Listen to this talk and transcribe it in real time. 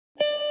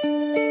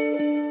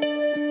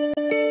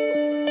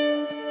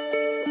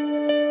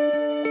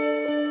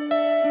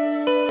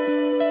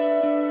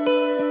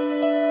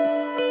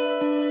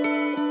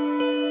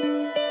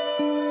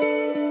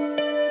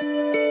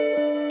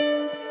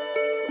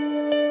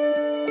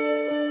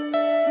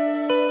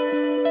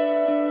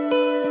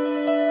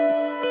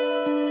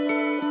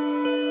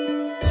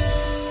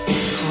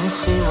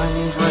see what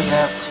these words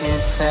have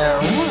to tell.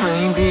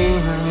 Maybe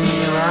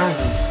your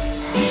eyes,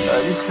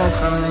 or this flash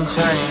from the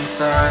shining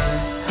sun.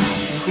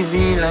 You could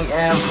be like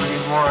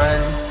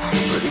everyone,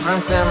 but if I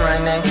stand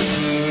right next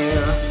to you,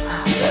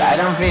 but I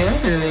don't feel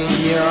it in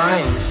your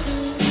eyes.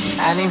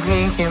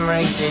 Anything can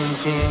break the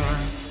gym.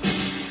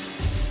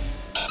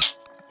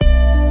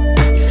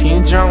 You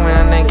feel drunk when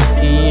I'm next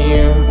to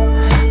you.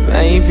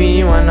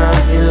 Maybe one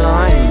of your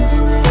lies,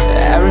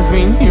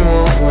 everything you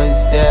want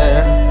was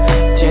there.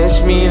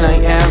 Just me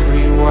like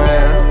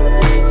everywhere.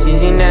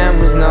 Sitting there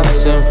was not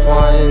so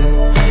fun.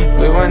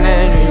 We weren't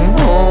heading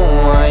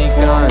home, my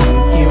God.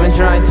 Even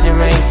tried to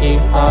make it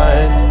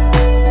hard,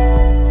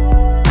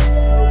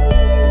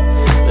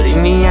 but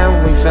in the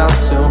end we felt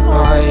so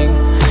high.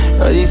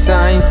 All these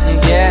signs to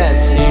get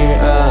to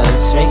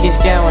us make you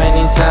scared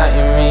when it's out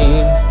in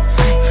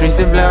me. Freeze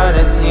the blood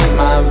that's in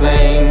my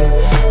vein.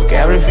 Look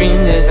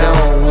everything that's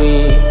on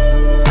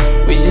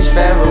we just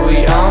felt what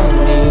we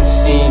only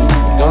see.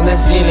 Gone, the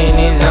ceiling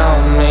is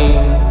on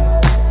me.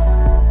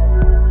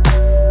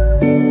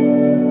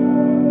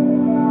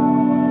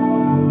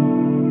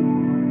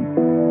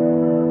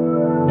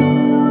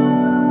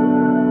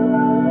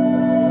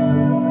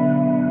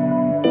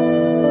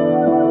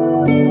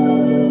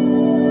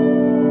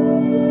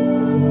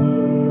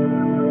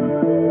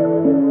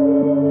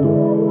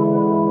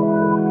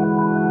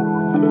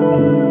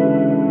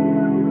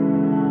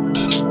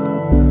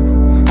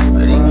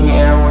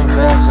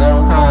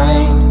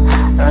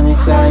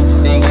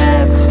 Signs to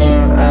get to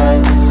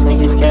us, make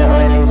you scared.